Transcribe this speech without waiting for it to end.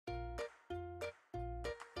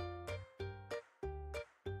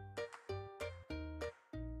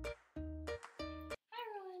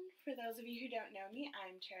For those of you who don't know me,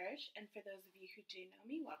 I'm Cherish, and for those of you who do know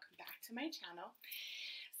me, welcome back to my channel.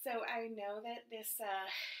 So I know that this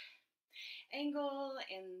angle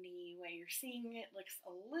and the way you're seeing it looks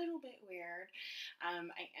a little bit weird. I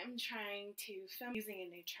am trying to film using a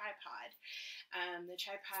new tripod. The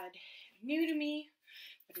tripod is new to me,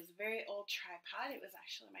 but it's a very old tripod. It was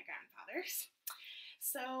actually my grandfather's.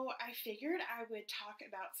 So I figured I would talk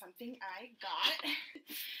about something I got.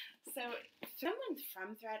 So someone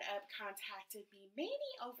from ThredUp contacted me maybe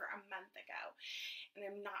over a month ago, and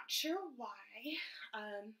I'm not sure why,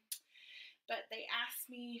 but they asked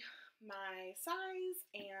me my size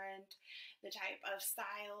and the type of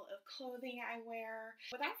style of clothing I wear.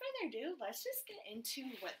 Without further ado, let's just get into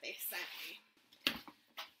what they sent me.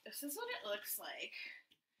 This is what it looks like,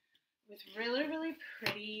 with really, really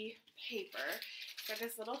pretty paper. Got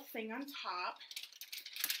this little thing on top.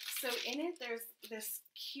 So in it, there's this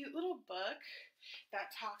cute little book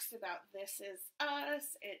that talks about This Is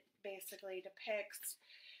Us. It basically depicts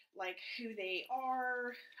like who they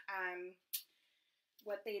are,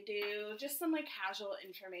 what they do, just some like casual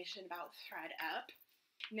information about ThredUp.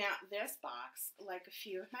 Now this box, like a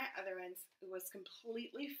few of my other ones, was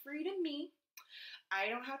completely free to me. I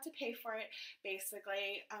don't have to pay for it.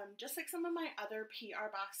 Basically, just like some of my other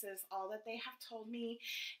PR boxes, all that they have told me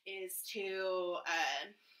is to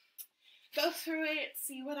go through it,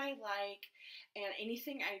 see what I like, and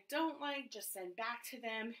anything I don't like, just send back to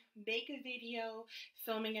them, make a video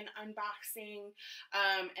filming an unboxing,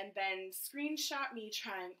 and then screenshot me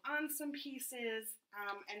trying on some pieces,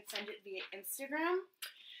 and send it via Instagram.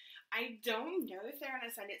 I don't know if they're going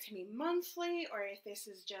to send it to me monthly or if this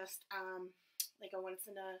is just like a once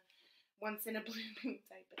in a blue moon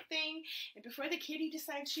type of thing. And before the kitty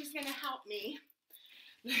decides she's going to help me,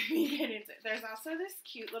 let me get into it. There's also this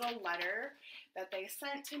cute little letter that they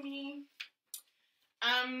sent to me.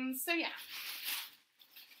 So yeah.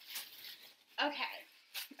 Okay.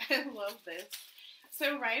 I love this.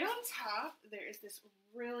 So right on top, there is this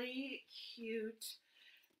really cute,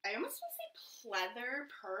 I almost want to say pleather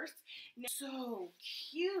purse. So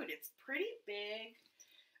cute. It's pretty big.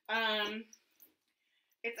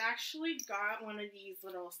 It's actually got one of these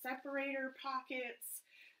little separator pockets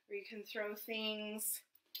where you can throw things.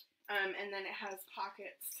 And then it has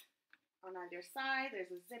pockets on either side.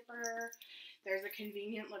 There's a zipper. There's a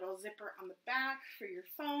convenient little zipper on the back for your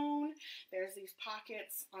phone. There's these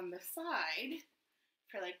pockets on the side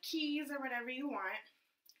for like keys or whatever you want.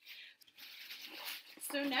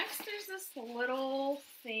 So next there's this little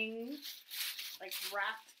thing like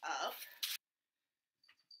wrapped up.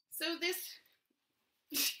 So this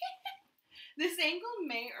this angle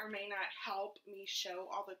may or may not help me show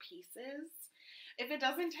all the pieces. If it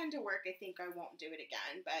doesn't tend to work, I think I won't do it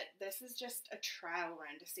again, but this is just a trial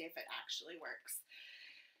run to see if it actually works.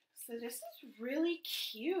 So this is really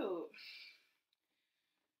cute.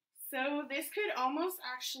 So this could almost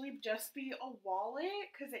actually just be a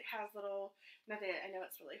wallet because it has little, not that I know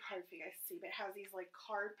it's really hard for you guys to see, but it has these like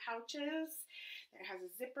card pouches. It has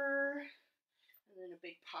a zipper and then a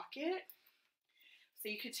big pocket. So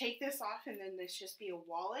you could take this off and then this just be a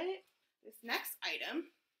wallet. This next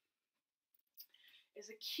item is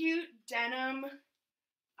a cute denim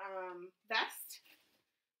vest,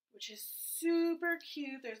 which is super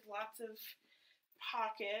cute. There's lots of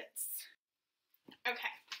pockets.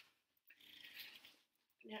 Okay.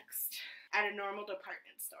 Next, at a normal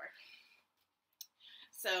department store.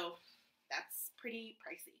 So that's pretty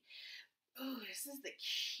pricey. Oh, this is the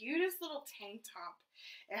cutest little tank top.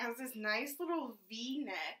 It has this nice little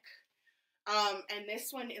V-neck. And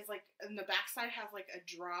this one is like, and the back side has like a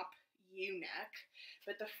drop U-neck,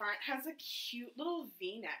 but the front has a cute little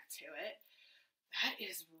V-neck to it. That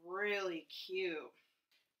is really cute.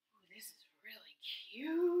 Ooh, this is really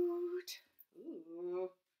cute. Ooh,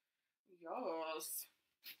 yes.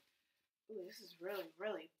 Ooh, this is really,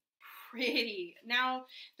 really pretty. Now,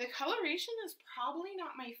 the coloration is probably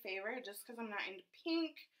not my favorite just because I'm not into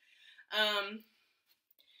pink.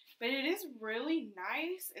 But it is really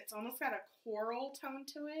nice. It's almost got a coral tone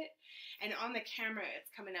to it. And on the camera,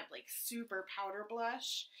 it's coming up like super powder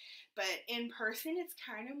blush. But in person, it's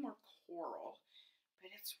kind of more coral.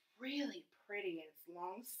 But it's really pretty. And it's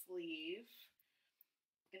long sleeve.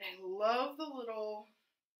 And I love the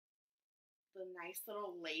nice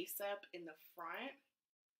little lace up in the front.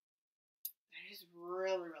 That is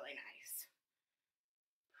really, really nice.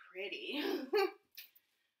 Pretty.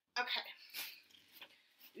 Okay.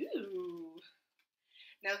 Ooh.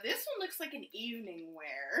 Now this one looks like an evening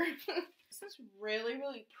wear. This is really,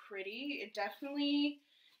 really pretty. It definitely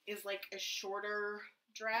is like a shorter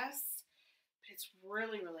dress, but It's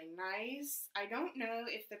really, really nice. I don't know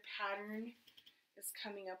if the pattern is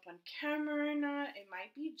coming up on camera or not. It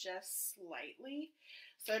might be just slightly.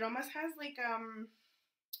 So it almost has like, I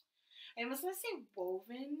almost want to say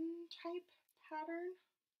woven type pattern.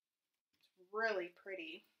 It's really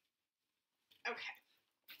pretty. Okay.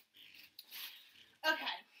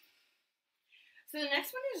 Okay. So the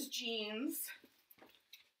next one is jeans.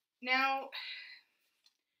 Now,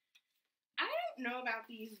 I don't know about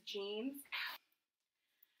these jeans,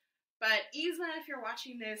 but Isma, if you're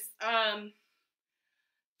watching this,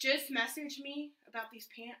 just message me about these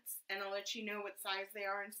pants and I'll let you know what size they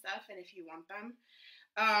are and stuff and if you want them.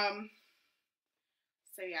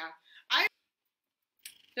 So yeah,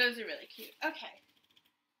 those are really cute. Okay.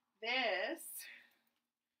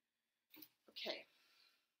 Okay.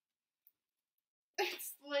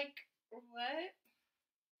 It's like, what?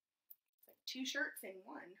 It's like 2 shirts in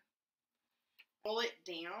one. Roll it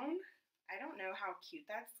down. I don't know how cute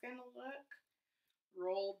that's gonna look.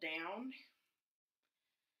 Roll down.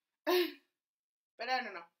 But I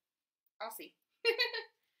don't know. I'll see.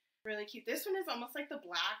 Really cute. This one is almost like the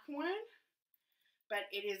black one, but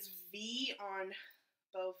it is V on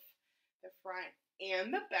both the front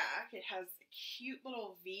and the back. It has a cute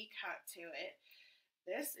little V cut to it.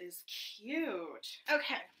 This is cute.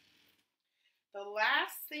 Okay. The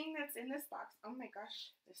last thing that's in this box. Oh my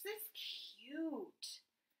gosh. This is cute.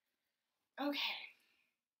 Okay.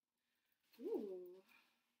 Ooh.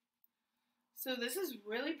 So this is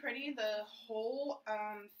really pretty. The whole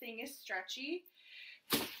thing is stretchy.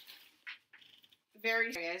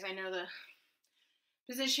 Very, guys, I know the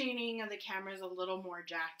positioning of the camera is a little more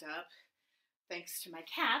jacked up thanks to my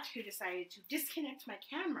cat who decided to disconnect my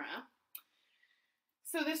camera.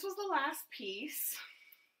 So this was the last piece.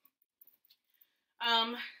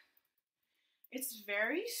 It's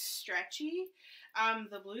very stretchy.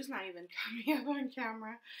 The blue's not even coming up on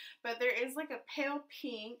camera, but there is like a pale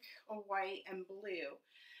pink, a white, and blue.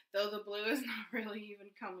 Though the blue is not really even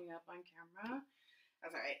coming up on camera.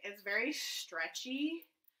 That's alright. It's very stretchy.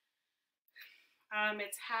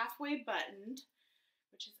 It's halfway buttoned,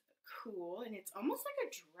 which is cool, and it's almost like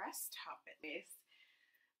a dress top at least.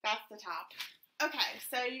 That's the top. Okay,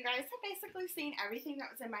 so you guys have basically seen everything that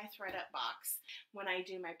was in my ThredUp box when I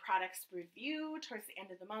do my products review towards the end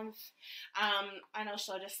of the month. And I'll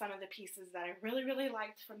show just some of the pieces that I really, really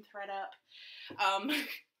liked from ThredUp.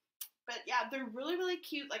 But yeah, they're really, really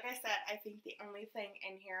cute. Like I said, I think the only thing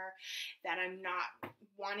in here that I'm not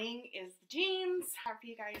wanting is the jeans. For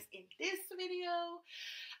you guys in this video,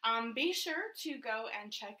 be sure to go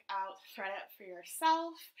and check out ThredUp for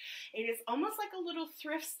yourself. It is almost like a little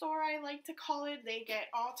thrift store, I like to call it. They get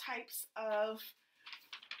all types of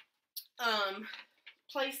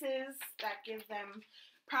places that give them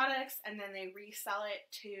products and then they resell it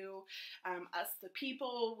to us the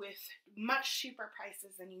people with much cheaper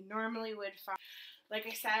prices than you normally would find. Like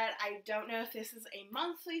I said, I don't know if this is a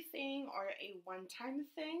monthly thing or a one-time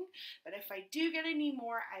thing, but if I do get any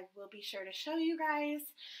more, I will be sure to show you guys.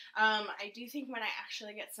 I do think when I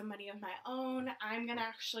actually get some money of my own, I'm going to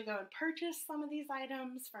actually go and purchase some of these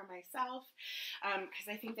items for myself because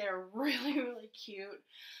I think they're really, really cute.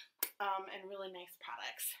 And really nice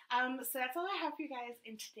products. So that's all I have for you guys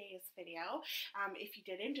in today's video. If you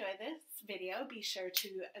did enjoy this video, be sure to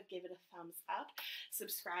give it a thumbs up.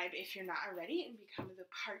 Subscribe if you're not already and become a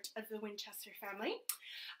part of the Winchester family.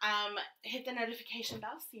 Hit the notification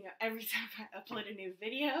bell so you know every time I upload a new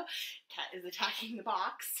video. Cat is attacking the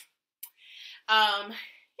box.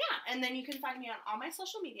 Yeah, and then you can find me on all my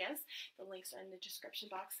social medias. The links are in the description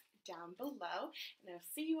box down below. And I'll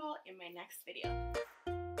see you all in my next video.